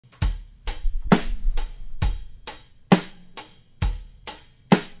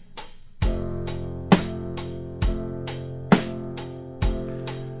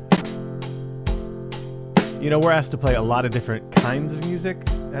You know, we're asked to play a lot of different kinds of music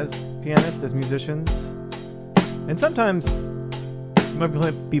as pianists, as musicians. And sometimes you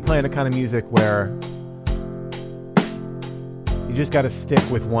might be playing a kind of music where you just got to stick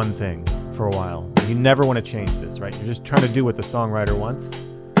with one thing for a while. You never want to change this, right? You're just trying to do what the songwriter wants.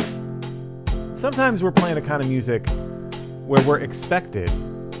 Sometimes we're playing a kind of music where we're expected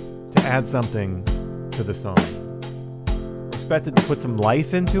to add something to the song. We're expected to put some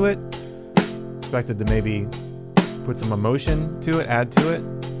life into it. Expected to maybe put some emotion to it, add to it.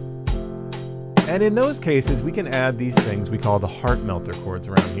 And in those cases, we can add these things we call the heart melter chords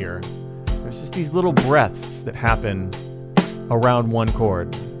around here. There's just these little breaths that happen around one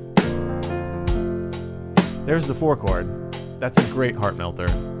chord. There's the 4 chord. That's a great heart melter.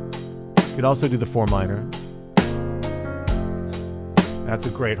 You could also do the 4 minor. That's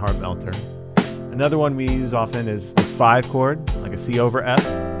a great heart melter. Another one we use often is the 5 chord, like a C over F.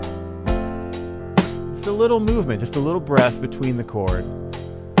 It's a little movement, just a little breath between the chord.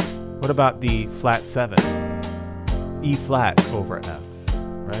 What about the flat 7? E flat over F,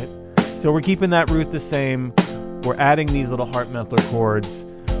 right? So we're keeping that root the same. We're adding these little heart melter chords.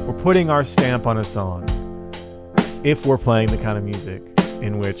 We're putting our stamp on a song if we're playing the kind of music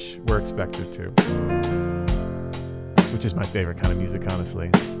in which we're expected to. Which is my favorite kind of music, honestly.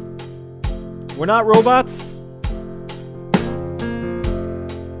 We're not robots.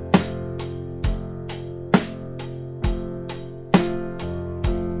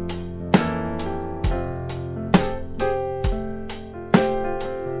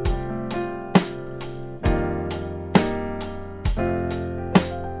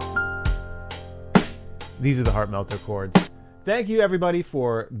 These are the heart melter chords. Thank you everybody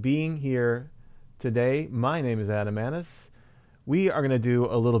for being here today. My name is Adam Annis. We are going to do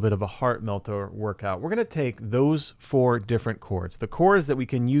a little bit of a heart melter workout. We're going to take those 4 different chords, the chords that we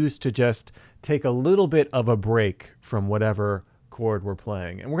can use to just take a little bit of a break from whatever chord we're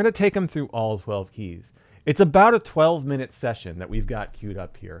playing. And we're going to take them through all 12 keys. It's about a 12-minute session that we've got queued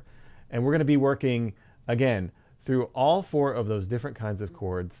up here. And we're going to be working, again, through all 4 of those different kinds of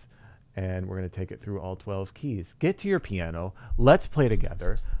chords. And we're going to take it through all 12 keys. Get to your piano. Let's play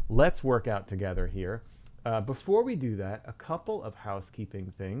together. Let's work out together here. Before we do that, a couple of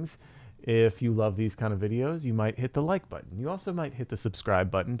housekeeping things. If you love these kind of videos, you might hit the like button. You also might hit the subscribe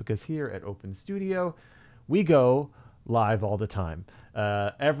button because here at Open Studio, we go live all the time.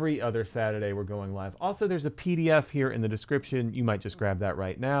 Every other Saturday, we're going live. Also, there's a PDF here in the description. You might just grab that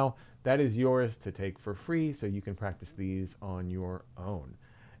right now. That is yours to take for free, so you can practice these on your own.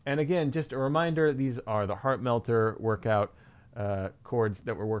 And again, just a reminder, these are the heart melter workout chords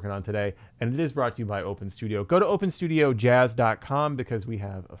that we're working on today. And it is brought to you by Open Studio. Go to openstudiojazz.com because we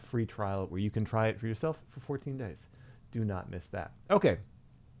have a free trial where you can try it for yourself for 14 days. Do not miss that. Okay,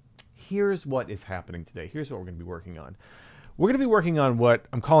 here's what is happening today. Here's what we're going to be working on. We're going to be working on what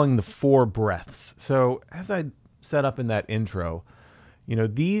I'm calling the 4 breaths. So as I set up in that intro, you know,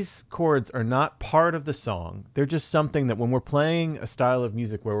 these chords are not part of the song. They're just something that when we're playing a style of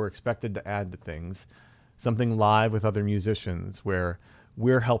music where we're expected to add to things, something live with other musicians where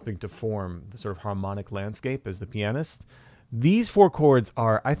we're helping to form the sort of harmonic landscape as the pianist, these 4 chords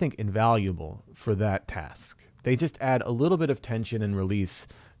are, I think, invaluable for that task. They just add a little bit of tension and release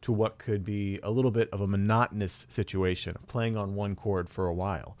to what could be a little bit of a monotonous situation of playing on one chord for a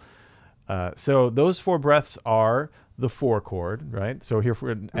while. So those 4 breaths are the 4 chord, right? So here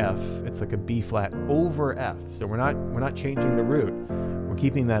for an F, it's like a B flat over F. So we're not changing the root. We're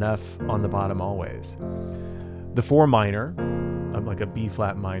keeping that F on the bottom always. The 4 minor, like a B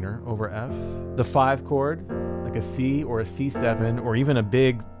flat minor over F. The 5 chord, like a C or a C7, or even a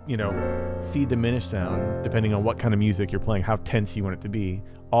big, you know, C diminished sound, depending on what kind of music you're playing, how tense you want it to be,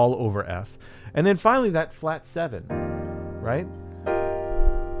 all over F. And then finally that flat 7, right?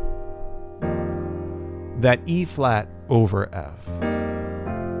 That E flat over F.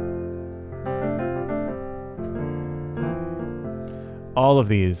 All of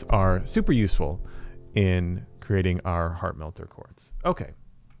these are super useful in creating our heart melter chords. Okay,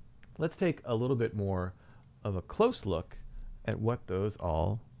 let's take a little bit more of a close look at what those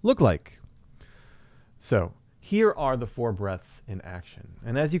all look like. So here are the 4 breaths in action.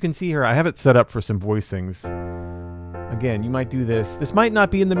 And as you can see here, I have it set up for some voicings. Again, you might do this. This might not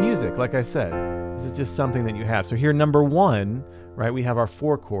be in the music, like I said. This is just something that you have. So here, number 1, right, we have our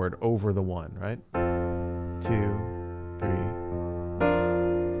 4 chord over the 1, right? 2, 3,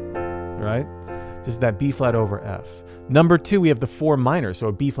 right? Just that B flat over F. Number 2, we have the 4 minor, so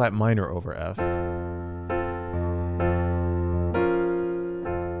a B flat minor over F.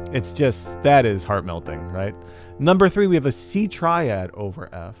 It's just, that is heart melting, right? Number 3, we have a C triad over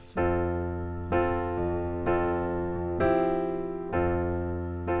F.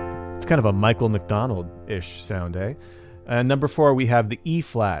 It's kind of a Michael McDonald-ish sound, eh? And number 4, we have the E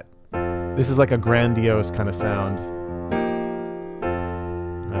flat. This is like a grandiose kind of sound.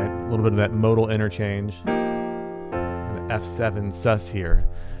 Right? A little bit of that modal interchange. And F7 sus here.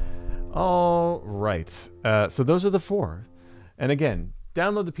 All right. So those are the 4. And again,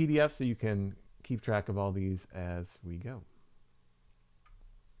 download the PDF so you can keep track of all these as we go.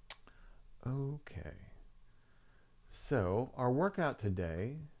 Okay. So our workout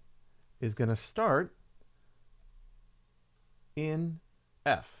today is going to start in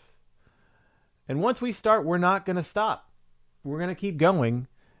F. And once we start, we're not going to stop. We're going to keep going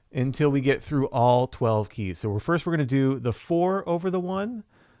until we get through all 12 keys. So we're going to do the 4 over the 1,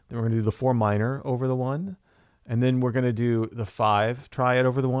 then we're going to do the 4 minor over the 1, and then we're going to do the 5 triad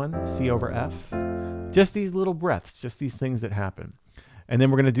over the 1, C over F. Just these little breaths, just these things that happen. And then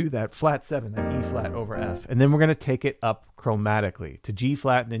we're going to do that flat 7, that E flat over F. And then we're going to take it up chromatically to G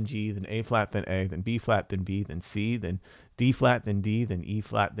flat, then G, then A flat, then A, then B flat, then B, then C, then D flat, then D, then E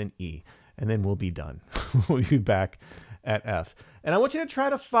flat, then E. And then we'll be done. We'll be back at F. And I want you to try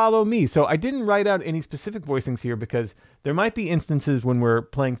to follow me. So I didn't write out any specific voicings here because there might be instances when we're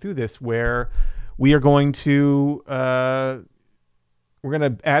playing through this where we are going to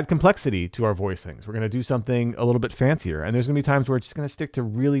add complexity to our voicings. We're going to do something a little bit fancier. And there's going to be times where it's just going to stick to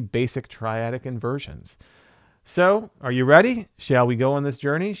really basic triadic inversions. So, are you ready? Shall we go on this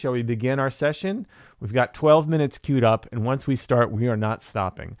journey? Shall we begin our session? We've got 12 minutes queued up, and once we start, we are not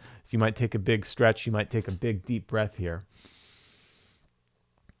stopping. So you might take a big stretch. You might take a big, deep breath here.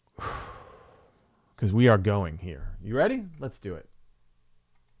 Because we are going here. You ready? Let's do it.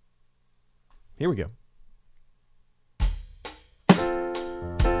 Here we go.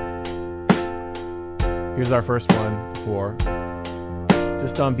 Here's our first one, 4.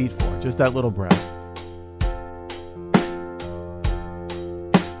 Just on beat 4, just that little breath.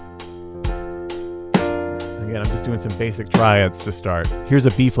 Again, I'm just doing some basic triads to start. Here's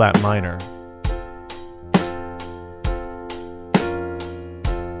a B flat minor.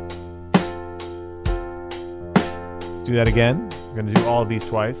 Let's do that again. We're going to do all of these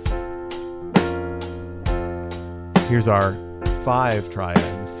twice. Here's our 5 triad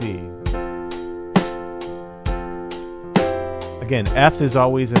in C. Again, F is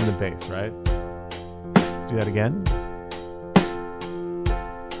always in the bass, right? Let's do that again.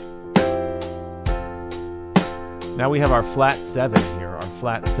 Now we have our flat 7 here, our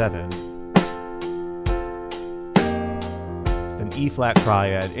flat 7. It's an E flat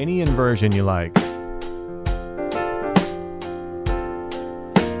triad, any inversion you like.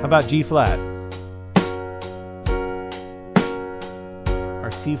 How about G flat?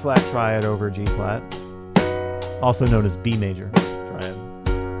 Our C flat triad over G flat, also known as B major triad.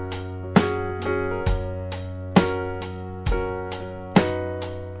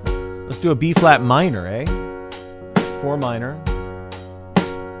 Let's do a B flat minor, eh? 4 minor,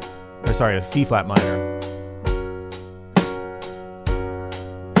 or sorry, a C flat minor.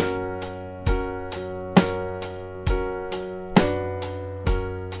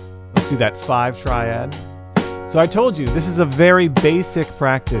 Let's do that 5 triad. So I told you, this is a very basic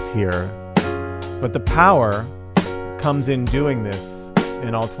practice here, but the power comes in doing this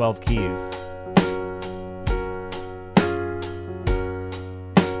in all 12 keys.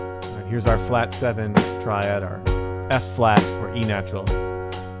 All right, here's our flat 7 triad, our F flat or E natural.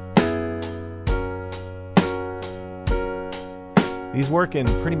 These work in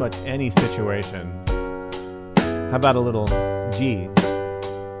pretty much any situation. How about a little G?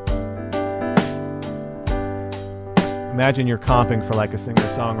 Imagine you're comping for like a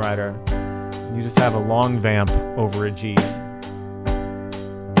singer-songwriter. You just have a long vamp over a G.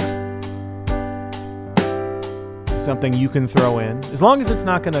 Something you can throw in. As long as it's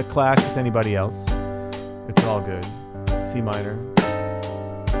not going to clash with anybody else, it's all good. C minor.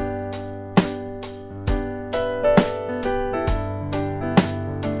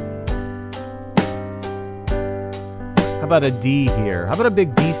 How about a D here? How about a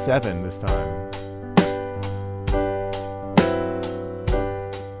big D7 this time?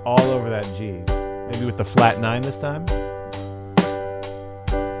 All over that G. Maybe with the flat 9 this time?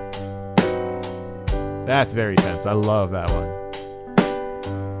 That's very tense. I love that one.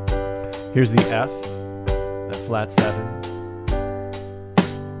 Here's the F, that flat 7.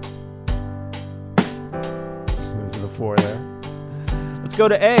 This is the 4 there. Let's go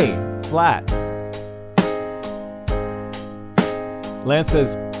to A, flat. Lance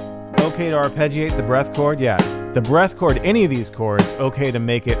says, okay to arpeggiate the breath chord? Yeah, the breath chord, any of these chords, okay to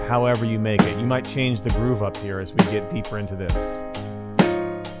make it however you make it. You might change the groove up here as we get deeper into this.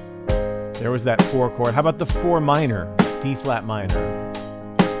 There was that 4 chord. How about the 4 minor, D flat minor?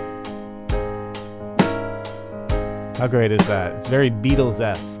 How great is that? It's very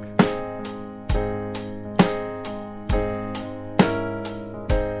Beatles-esque.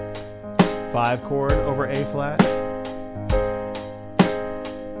 Five chord over A flat.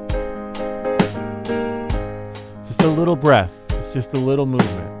 Just a little breath. It's just a little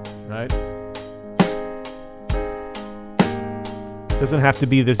movement, right? Doesn't have to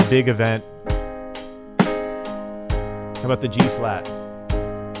be this big event. How about the G flat?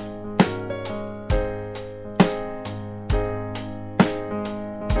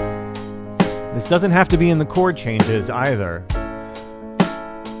 This doesn't have to be in the chord changes either.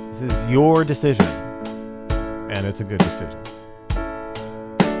 This is your decision, and it's a good decision.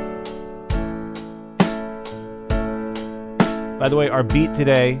 By the way, our beat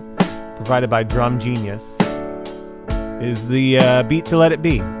today, provided by Drum Genius, is the beat to Let It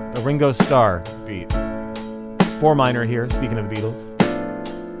Be, a Ringo Starr beat. 4 minor here, speaking of the Beatles.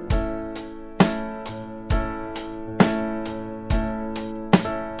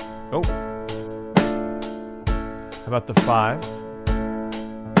 Oh. How about the 5?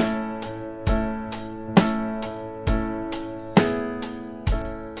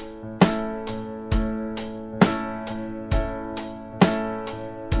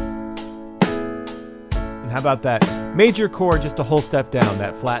 And how about that major chord just a whole step down,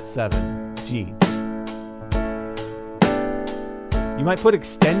 that flat 7, G. You might put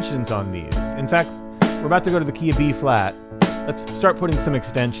extensions on these. In fact, we're about to go to the key of B flat. Let's start putting some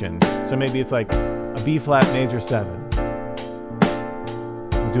extensions. So maybe it's like a B flat major 7.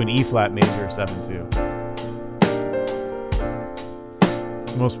 We'll do an E flat major 7 too.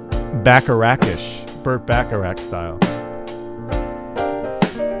 It's the most Bacharach-ish, Burt Bacharach style.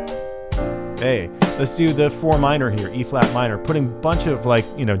 Hey, let's do the 4 minor here, E flat minor, putting a bunch of like,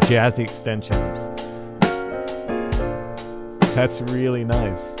 you know, jazzy extensions. That's really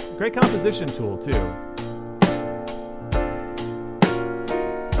nice. Great composition tool too.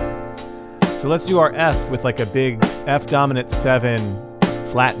 So let's do our F with like a big F dominant 7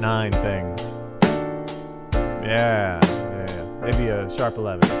 flat 9 thing. Yeah. Maybe a sharp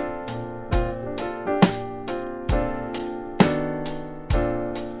 11.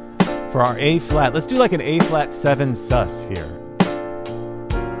 For our A flat, let's do like an A flat 7 sus here.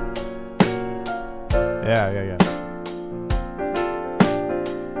 Yeah.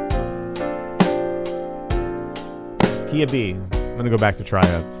 Key of B. I'm gonna go back to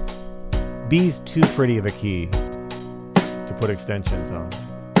triads. B's too pretty of a key to put extensions on.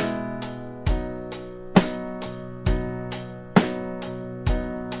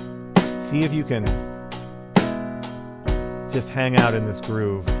 See if you can just hang out in this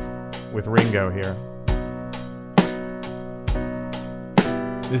groove with Ringo here.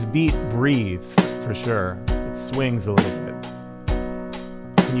 This beat breathes for sure. It swings a little bit.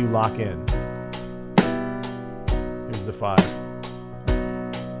 Can you lock in? Here's the 5.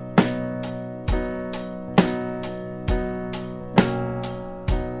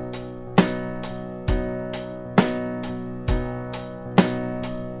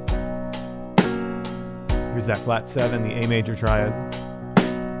 Here's that flat 7, the A major triad.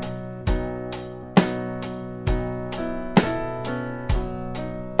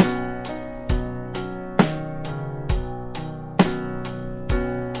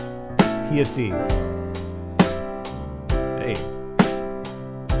 Key of C. Hey.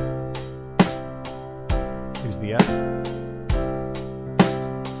 Here's the F.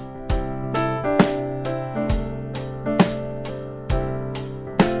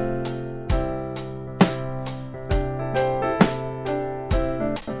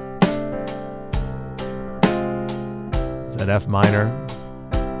 Is that F minor?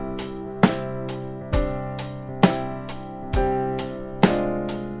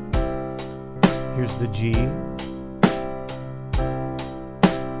 Here's the G.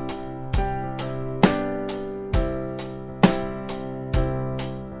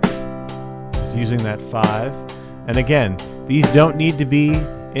 Just using that 5. And again, these don't need to be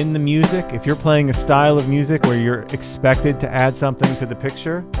in the music. If you're playing a style of music where you're expected to add something to the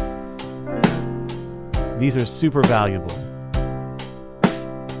picture, these are super valuable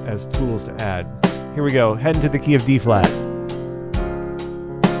as tools to add. Here we go, heading to the key of D flat.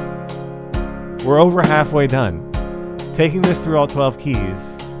 We're over halfway done. Taking this through all 12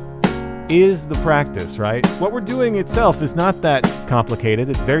 keys is the practice, right? What we're doing itself is not that complicated.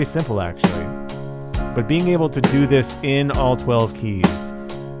 It's very simple, actually. But being able to do this in all 12 keys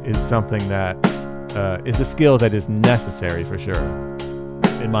is something that is a skill that is necessary for sure,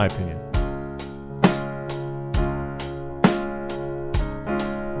 in my opinion.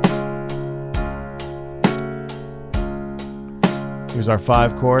 Here's our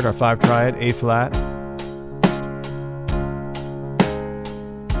 5 chord, our 5 triad, A flat.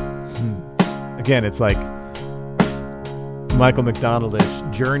 Again, it's like Michael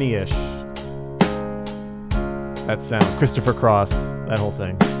McDonald-ish, Journey-ish. That sound. Christopher Cross, that whole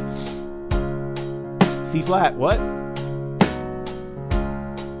thing. C flat, what?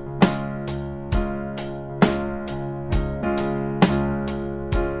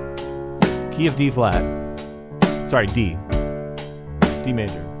 Key of D flat. Sorry, D. D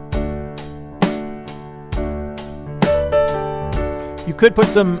major. You could put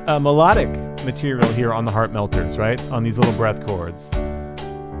some melodic material here on the heart melters, right? On these little breath chords.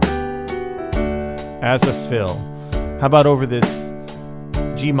 As a fill. How about over this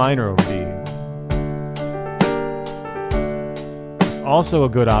G minor over D? It's also a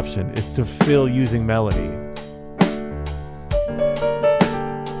good option is to fill using melody.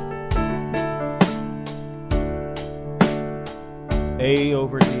 A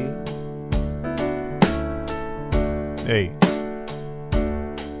over D. A.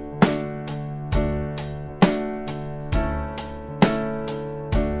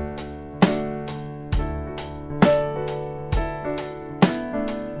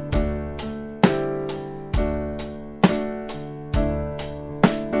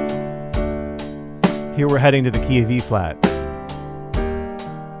 Here we're heading to the key of E flat.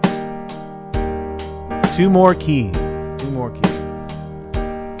 Two more keys. Two more keys.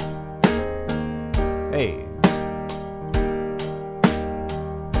 A.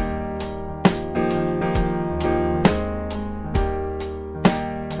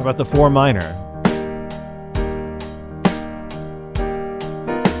 How about the 4 minor?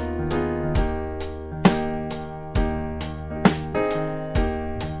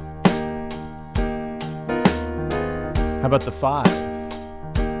 How about the 5?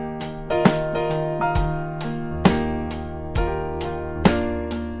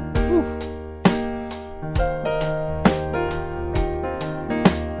 Whew.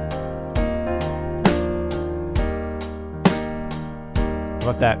 How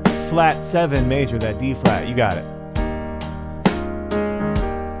about that flat 7 major, that D flat? You got it.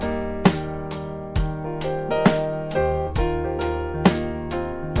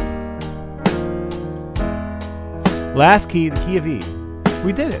 Last key, the key of E.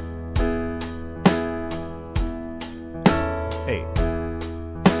 We did it. A.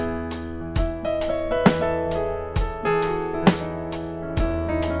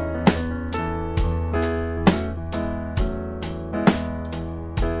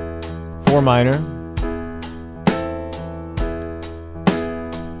 Four minor.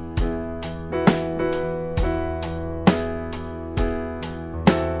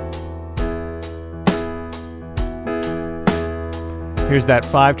 Here's that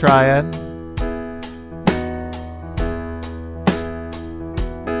 5 triad.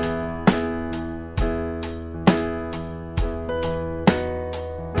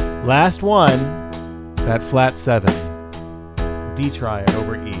 Last one, that flat 7. D triad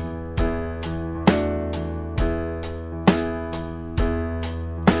over E.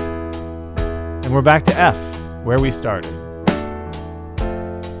 And we're back to F, where we started.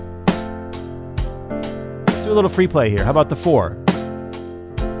 Let's do a little free play here. How about the 4?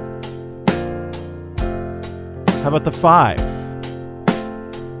 How about the 5?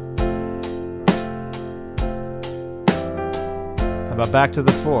 How about back to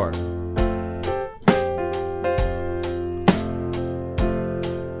the 4?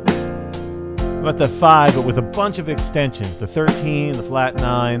 How about the 5, but with a bunch of extensions? The 13, the flat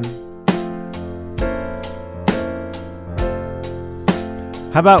 9.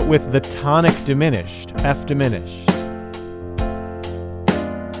 How about with the tonic diminished? F diminished.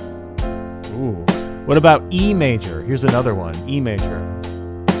 Ooh. What about E major? Here's another one. E major.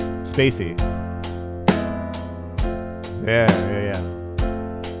 Spacey. Yeah.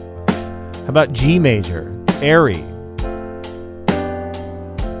 How about G major? Airy.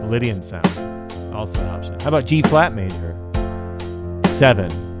 Lydian sound. Also an option. How about G flat major? 7.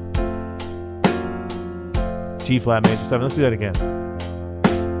 G flat major 7. Let's do that again.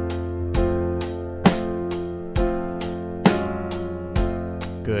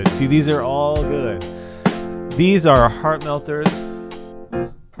 Good. See, these are all good. These are heart melters.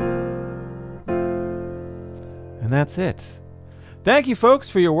 And that's it. Thank you, folks,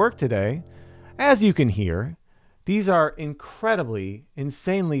 for your work today. As you can hear, these are incredibly,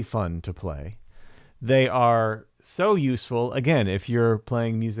 insanely fun to play. They are so useful. Again, if you're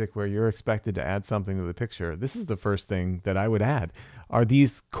playing music where you're expected to add something to the picture, this is the first thing that I would add, are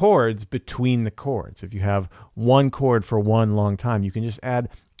these chords between the chords. If you have one chord for one long time, you can just add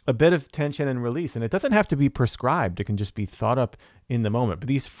a bit of tension and release. And it doesn't have to be prescribed. It can just be thought up in the moment. But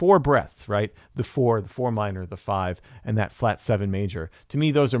these 4 breaths, right? The 4 minor, the 5, and that flat 7 major. To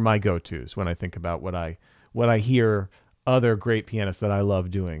me, those are my go-tos when I think about what I hear other great pianists that I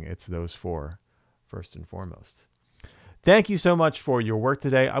love doing. It's those 4 first and foremost. Thank you so much for your work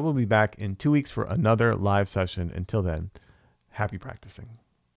today. I will be back in 2 weeks for another live session. Until then, happy practicing.